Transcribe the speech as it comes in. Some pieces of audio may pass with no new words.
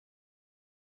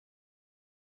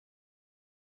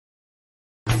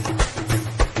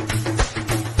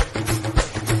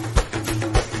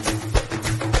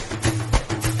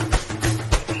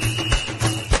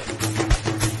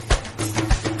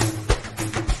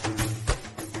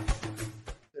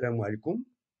Salam alaikum,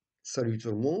 salut tout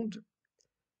le monde.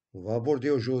 On va aborder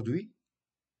aujourd'hui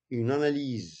une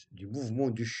analyse du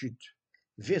mouvement de chute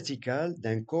verticale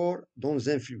d'un corps dans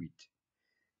un fluide,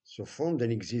 sous forme d'un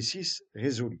exercice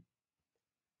résolu.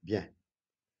 Bien,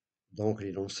 donc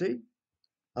l'énoncé,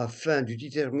 afin de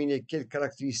déterminer quelles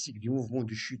caractéristiques du mouvement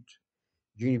de chute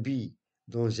d'une bille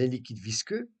dans un liquide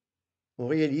visqueux, on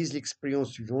réalise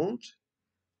l'expérience suivante.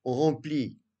 On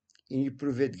remplit une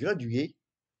éprouvette graduée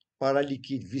par un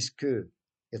liquide visqueux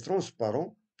et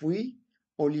transparent, puis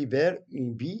on libère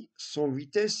une bille sans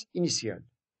vitesse initiale,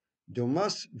 de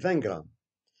masse 20 grammes.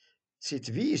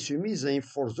 Cette bille est soumise à une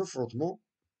force de frottement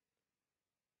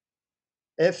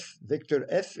F, vecteur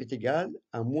F est égal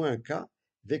à moins K,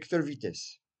 vecteur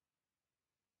vitesse.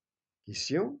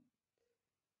 Question.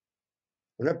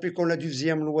 En appliquant la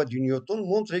deuxième loi de Newton,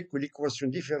 montrez que l'équation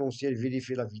différentielle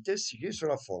vérifie la vitesse située sur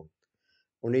la forme.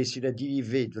 On a ici la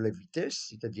dérivée de la vitesse,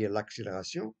 c'est-à-dire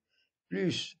l'accélération,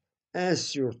 plus 1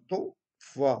 sur temps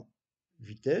fois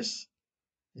vitesse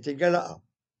est égal à A.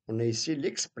 On a ici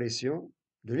l'expression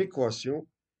de l'équation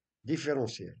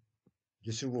différentielle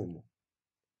de ce mouvement.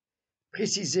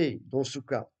 Préciser dans ce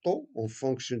cas temps en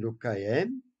fonction de K et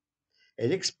M, et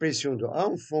l'expression de A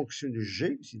en fonction de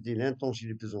G, c'est-à-dire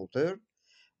l'intensité de pesanteur,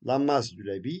 la masse de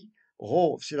la bille,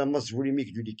 ρ c'est la masse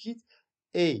volumique du liquide,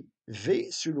 et V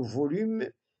c'est le volume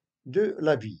de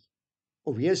la bille,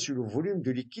 ou bien sur le volume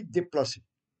de liquide déplacé.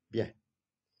 Bien.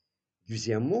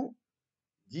 Deuxièmement,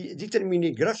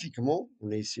 déterminer graphiquement,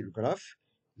 on a ici le graphe,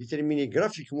 déterminer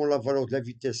graphiquement la valeur de la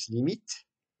vitesse limite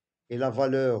et la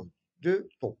valeur de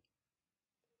temps.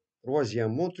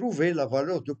 Troisièmement, trouver la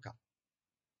valeur de K.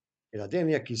 Et la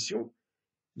dernière question,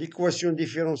 l'équation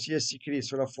différentielle s'écrit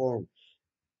sur la forme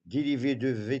dérivée de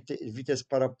vitesse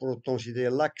par rapport au temps,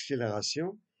 c'est-à-dire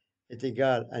l'accélération, est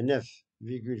égale à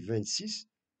 9,26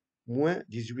 moins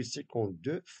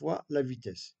 18,52 fois la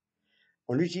vitesse.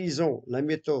 En utilisant la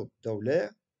méthode d'Euler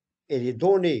et les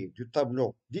données du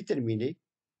tableau déterminé,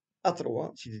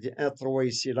 A3, c'est-à-dire A3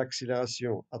 ici,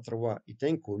 l'accélération A3 est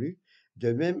inconnue,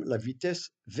 de même la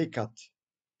vitesse V4.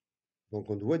 Donc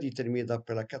on doit déterminer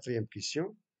d'après la quatrième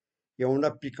question, et en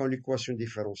appliquant l'équation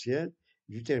différentielle,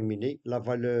 déterminer la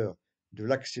valeur de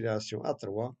l'accélération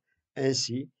A3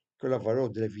 ainsi que la valeur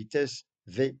de la vitesse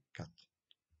V4.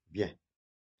 Bien.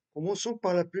 Commençons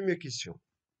par la première question.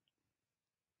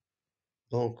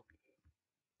 Donc,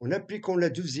 en appliquant la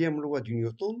deuxième loi de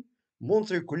Newton,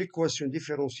 montre que l'équation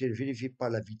différentielle vérifiée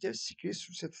par la vitesse s'écrit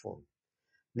sous cette forme.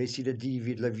 Mais ici, la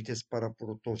dérivée de la vitesse par rapport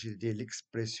au temps, c'est-à-dire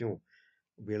l'expression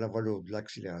ou bien la valeur de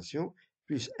l'accélération,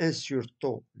 plus 1 sur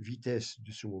temps vitesse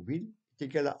de ce mobile est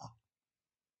égal à A.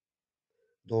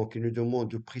 Donc, il nous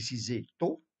demande de préciser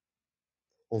temps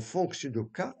en fonction de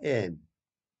K et M.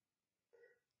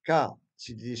 K,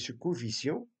 c'est ce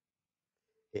coefficient,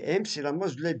 et M, c'est la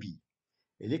masse de la bille.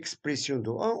 Et l'expression de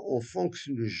A en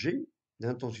fonction de G,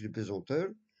 l'intensité de pesanteur,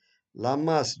 la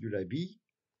masse de la bille,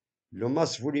 la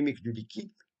masse volumique du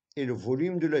liquide et le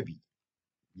volume de la bille.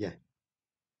 Bien.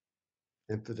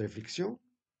 Un peu de réflexion.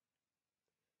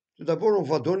 Tout d'abord, on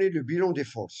va donner le bilan des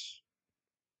forces.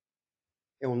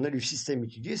 Et on a le système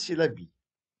étudié, c'est la bille.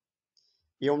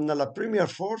 Et on a la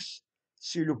première force,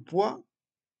 c'est le poids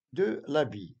de la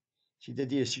bille.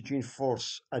 C'est-à-dire, c'est une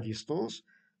force à distance.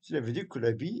 Cela veut dire que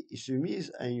la bille est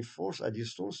soumise à une force à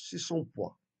distance, c'est son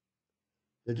poids.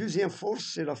 La deuxième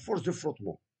force, c'est la force de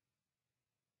frottement.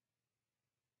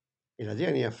 Et la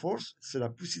dernière force, c'est la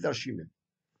poussée d'Archimède.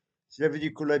 Cela veut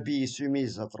dire que la bille est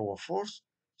soumise à trois forces,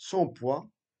 son poids,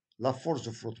 la force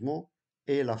de frottement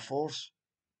et la force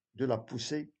de la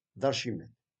poussée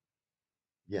d'Archimède.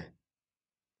 Bien.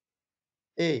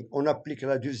 Et on applique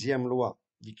la deuxième loi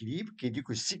d'équilibre qui dit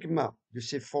que sigma de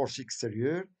ces forces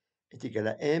extérieures est égal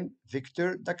à m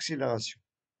vecteur d'accélération.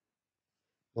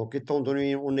 Donc, étant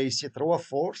donné qu'on a ici trois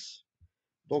forces,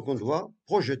 donc on doit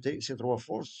projeter ces trois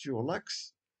forces sur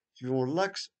l'axe, suivant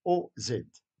l'axe OZ.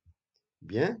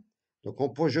 Bien. Donc, en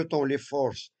projetant les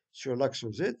forces sur l'axe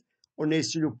OZ, on a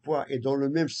ici le poids est dans le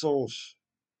même sens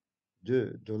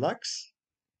de l'axe.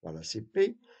 Voilà, c'est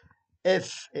P.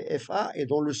 F et FA est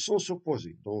dans le sens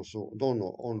opposé. Dans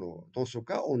ce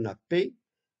cas, on a P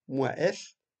moins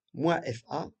F moins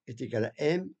FA est égal à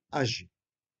M à G.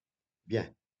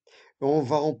 Bien. On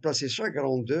va remplacer chaque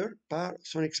grandeur par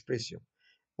son expression.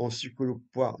 On sait que le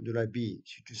poids de la bille,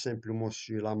 c'est tout simplement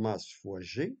sur la masse fois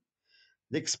G.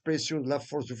 L'expression de la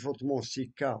force de frottement, c'est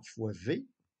K fois V.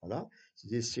 Voilà.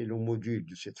 C'est le module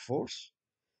de cette force.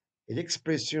 Et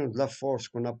l'expression de la force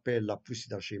qu'on appelle la poussée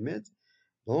d'Archimède,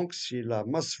 donc c'est la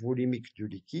masse volumique du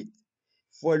liquide,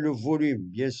 fois le volume,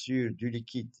 bien sûr, du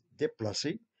liquide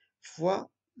déplacé,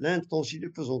 fois l'intensité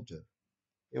de pesanteur.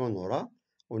 Et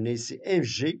on est ici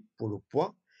mg pour le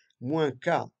poids, moins k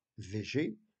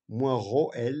vg, moins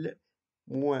rho L,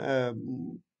 moins,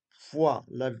 fois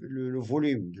le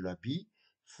volume de la bille,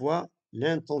 fois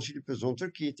l'intensité de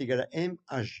pesanteur qui est égale à m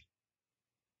ag.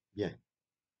 Bien.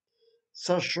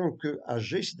 Sachant que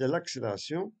ag, c'est de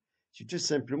l'accélération, c'est tout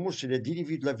simplement c'est la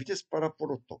dérivée de la vitesse par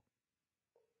rapport au temps.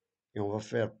 Et on va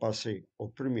faire passer au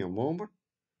premier membre,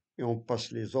 et on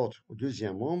passe les autres au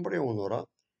deuxième membre, et on aura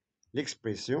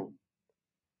l'expression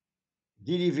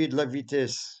dérivée de la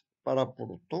vitesse par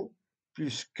rapport au temps,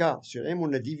 plus k sur m.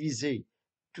 On a divisé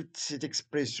toute cette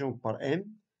expression par m.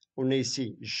 On a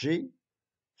ici g,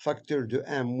 facteur de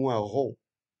 1 moins rho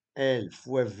L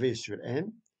fois V sur M.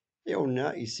 Et on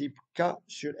a ici k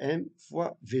sur m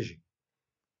fois Vg.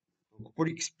 Donc, pour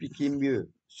expliquer mieux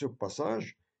ce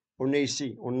passage,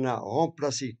 on a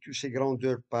remplacé toutes ces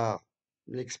grandeurs par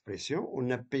l'expression. On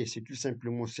a P, c'est tout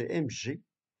simplement c'est mg.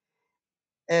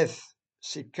 F,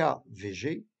 c'est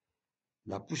kvg.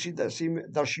 La poussée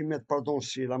d'Archimède, pardon,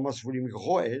 c'est la masse volumique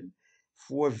rho L,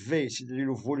 fois V, c'est-à-dire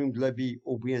le volume de la bille,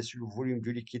 ou bien c'est le volume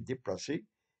du liquide déplacé,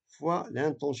 fois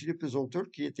l'intensité pesanteur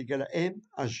qui est égale à m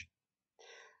ag.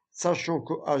 Sachant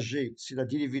que ag, c'est la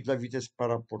dérivée de la vitesse par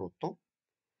rapport au temps,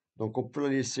 donc on peut la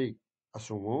laisser à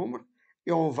son membre,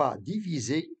 et on va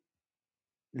diviser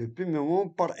le premier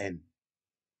membre par m.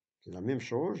 C'est la même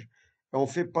chose. Et on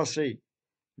fait passer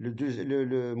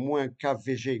le moins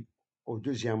kvg au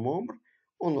deuxième membre.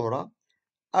 On aura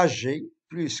ag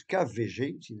plus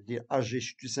kvg, c'est-à-dire ag,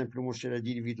 c'est tout simplement c'est la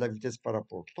dérivée de la vitesse par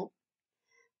rapport au temps,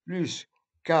 plus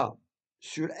k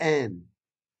sur m,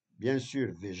 bien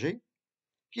sûr, vg,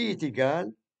 qui est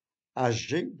égal à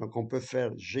g. Donc on peut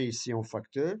faire g ici en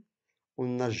facteur.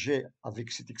 On a g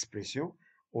avec cette expression.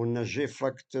 On a g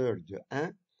facteur de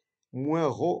 1 moins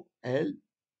rho L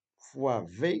fois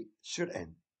V sur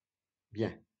M.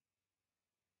 Bien.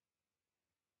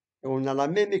 Et on a la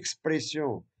même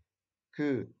expression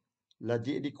que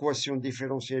l'équation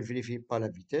différentielle vérifiée par la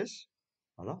vitesse.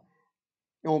 Voilà.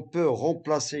 Et on peut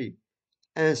remplacer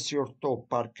 1 sur tau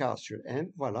par K sur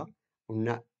M. Voilà. On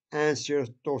a 1 sur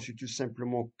tau, c'est tout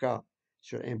simplement K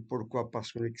sur M. Pourquoi?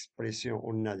 Parce que l'expression,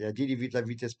 on a la dérivée de la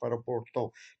vitesse par rapport au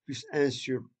temps, plus 1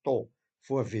 sur tau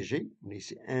fois Vg. On a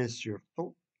ici 1 sur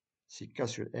tau, c'est K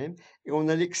sur M. Et on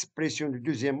a l'expression du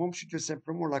deuxième membre, c'est tout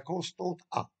simplement la constante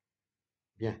A.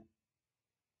 Bien.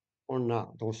 On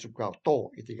a dans ce cas,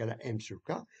 tau est égal à M sur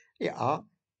K. Et A,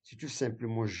 c'est tout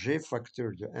simplement G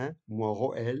facteur de 1 moins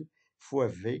rho L fois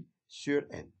V sur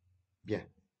M. Bien.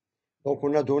 Donc,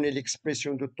 on a donné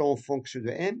l'expression de temps en fonction de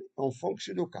M en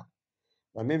fonction de K.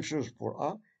 La même chose pour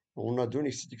A. On a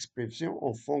donné cette expression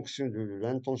en fonction de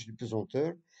l'intensité de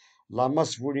pesanteur, la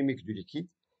masse volumique du liquide,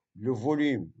 le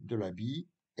volume de la bille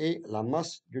et la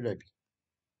masse de la bille.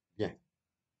 Bien.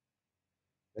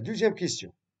 La deuxième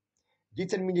question.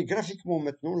 Déterminer graphiquement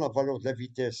maintenant la valeur de la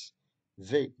vitesse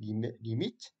V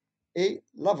limite et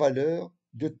la valeur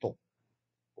de temps.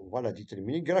 On va la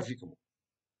déterminer graphiquement.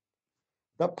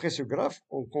 D'après ce graphe,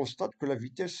 on constate que la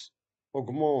vitesse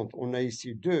augmente. On a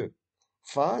ici deux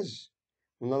phases.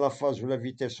 On a la phase où la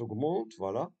vitesse augmente,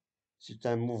 voilà. C'est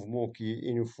un mouvement qui est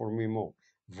uniformément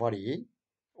varié.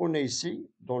 On a ici,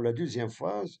 dans la deuxième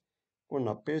phase, qu'on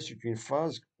appelle, c'est une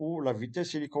phase où la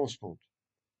vitesse est constante.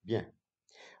 Bien.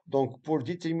 Donc, pour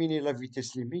déterminer la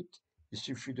vitesse limite, il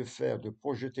suffit de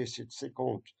projeter cette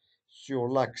séquence sur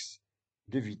l'axe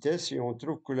de vitesse et on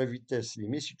trouve que la vitesse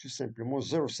limite, c'est tout simplement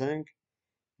 0,5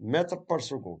 mètres par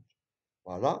seconde.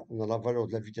 Voilà, on a la valeur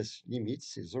de la vitesse limite,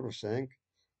 c'est 0,5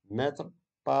 mètres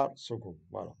par seconde.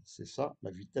 Voilà, c'est ça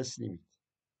la vitesse limite.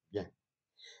 Bien.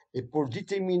 Et pour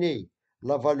déterminer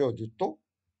la valeur du temps,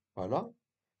 voilà,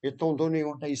 étant donné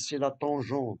qu'on a ici la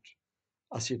tangente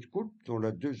à cette courbe, dans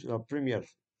la première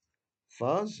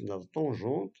phase, la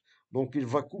tangente, donc il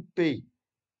va couper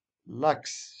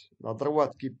l'axe, la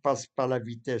droite qui passe par la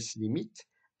vitesse limite,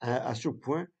 à ce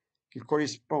point qui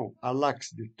correspond à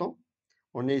l'axe du temps.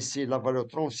 On a ici la valeur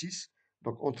 36,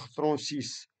 donc entre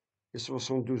 36 et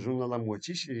 72, on a la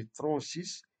moitié, c'est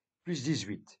 36 plus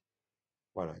 18.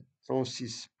 Voilà,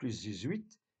 36 plus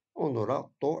 18, on aura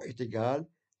temps est égal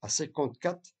à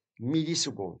 54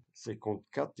 millisecondes.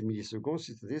 54 millisecondes,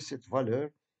 c'est-à-dire cette valeur,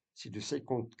 c'est de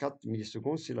 54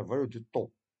 millisecondes, c'est la valeur du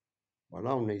temps.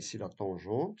 Voilà, on a ici la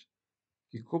tangente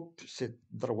qui coupe cette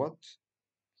droite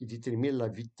qui détermine la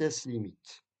vitesse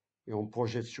limite. Et on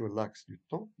projette sur l'axe du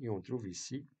temps et on trouve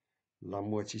ici la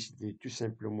moitié, c'est tout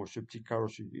simplement ce petit carreau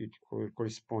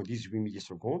correspond à 18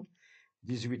 millisecondes.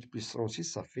 18 plus 36,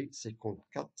 ça fait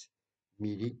 54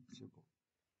 millisecondes.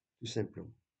 Tout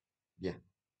simplement. Bien.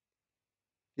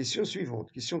 Question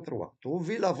suivante, question 3.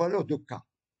 Trouvez la valeur de K.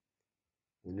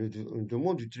 nous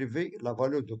demande de trouver la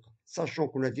valeur de K. Sachant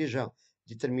qu'on a déjà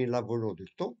déterminé la valeur de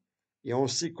temps, et on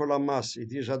sait que la masse est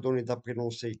déjà donnée d'après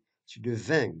l'énoncé, c'est de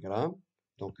 20 grammes.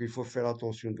 Donc, il faut faire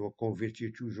attention de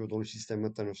convertir toujours dans le système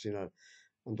international.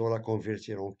 On doit la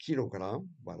convertir en kilogrammes,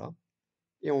 voilà.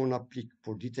 Et on applique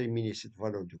pour déterminer cette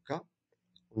valeur de K.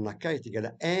 On a K est égal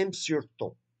à M sur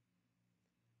temps.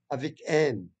 Avec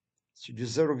M, c'est de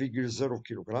 0,0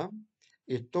 kg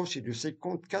et taux, c'est de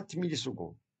 54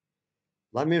 millisecondes.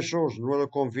 La même chose, nous allons la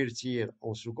convertir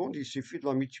en secondes, il suffit de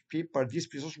la multiplier par 10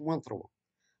 puissance moins 3.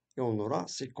 Et on aura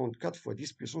 54 fois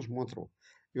 10 puissance moins 3.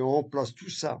 Et on remplace tout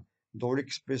ça dans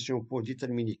l'expression pour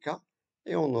déterminer K,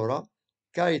 et on aura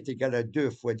K est égal à 2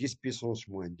 fois 10 puissance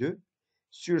moins 2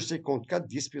 sur 54,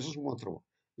 10 puissance moins 3.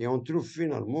 Et on trouve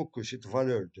finalement que cette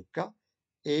valeur de K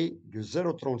est de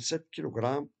 0,37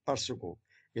 kg par seconde,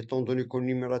 étant donné que le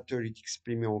numérateur est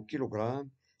exprimé en kg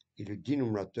et le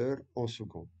dénominateur en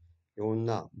secondes. Et on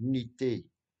a l'unité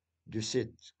de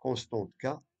cette constante K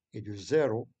est de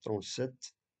 0,37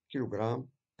 kg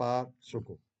par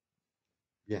seconde.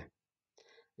 Bien.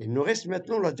 Il nous reste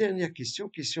maintenant la dernière question,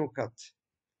 question 4.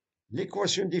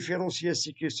 L'équation différentielle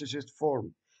cyclée sous cette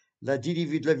forme, la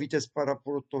dérivée de la vitesse par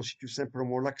rapport au temps, c'est tout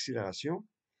simplement l'accélération,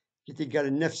 qui est égale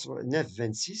à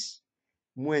 9,26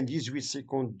 moins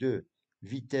 18,52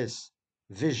 vitesse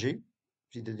VG,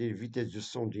 c'est-à-dire vitesse de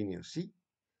son d'inertie,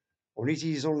 en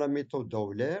utilisant la méthode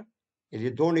d'Euler et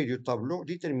les données du tableau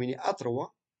déterminées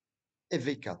A3 et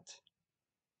V4.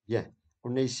 Bien,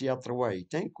 on a ici A3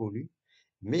 est inconnu,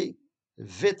 mais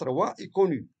V3 est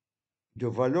connu, de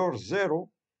valeur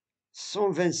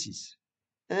 0,126.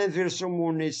 Inversement,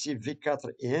 on a ici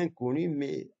V4 est inconnu,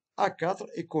 mais A4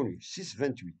 est connu,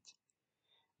 6,28.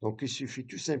 Donc, il suffit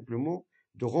tout simplement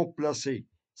de remplacer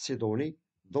ces données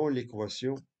dans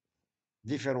l'équation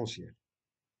différentielle.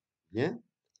 Bien.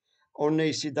 On a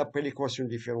ici, d'après l'équation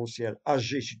différentielle,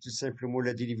 AG, c'est tout simplement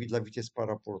la dérivée de la vitesse par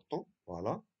rapport au temps.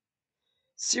 Voilà.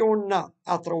 Si on a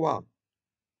A3,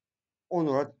 on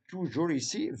aura toujours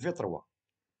ici V3.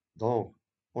 Donc,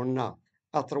 on a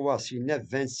A3, c'est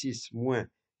 9,26 moins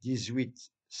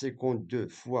 18,52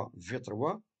 fois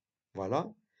V3. Voilà.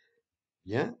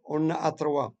 Bien. On a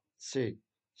A3, c'est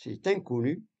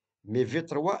inconnu, mais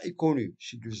V3 est connu.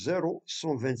 C'est de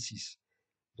 0,126.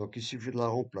 Donc, il suffit de la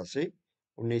remplacer.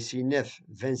 On a ici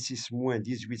 9,26 moins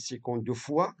 18,52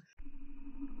 fois.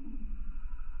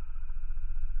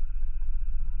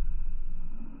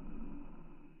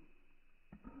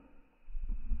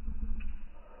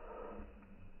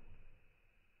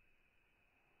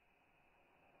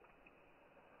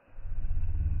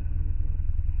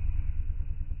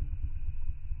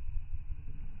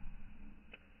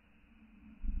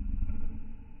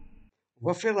 On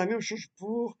va faire la même chose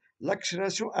pour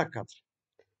l'accélération A4.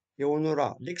 Et on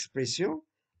aura l'expression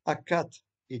A4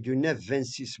 est de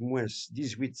 9,26 moins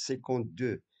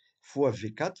 18,52 fois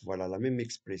V4. Voilà la même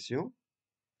expression.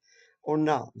 On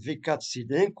a V4, c'est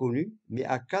l'inconnu, mais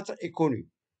A4 est connu,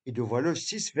 et de valeur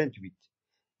 6,28.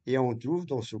 Et on trouve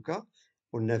dans ce cas,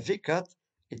 on a V4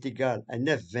 est égal à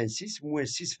 9,26 moins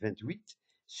 6,28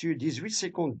 sur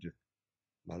 18,52.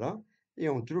 Voilà. Et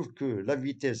on trouve que la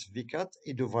vitesse V4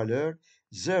 est de valeur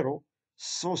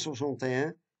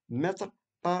 0,161 mètres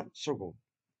par seconde.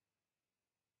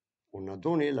 On a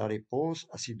donné la réponse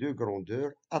à ces deux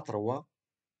grandeurs, A3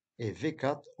 et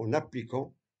V4, en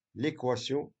appliquant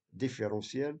l'équation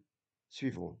différentielle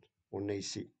suivante. On a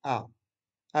ici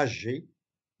AG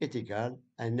est égal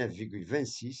à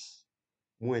 9,26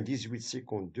 moins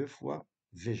 18,52 fois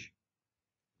VG.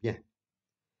 Bien.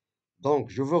 Donc,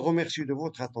 je vous remercie de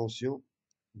votre attention.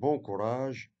 Bon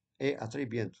courage et à très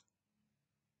bientôt.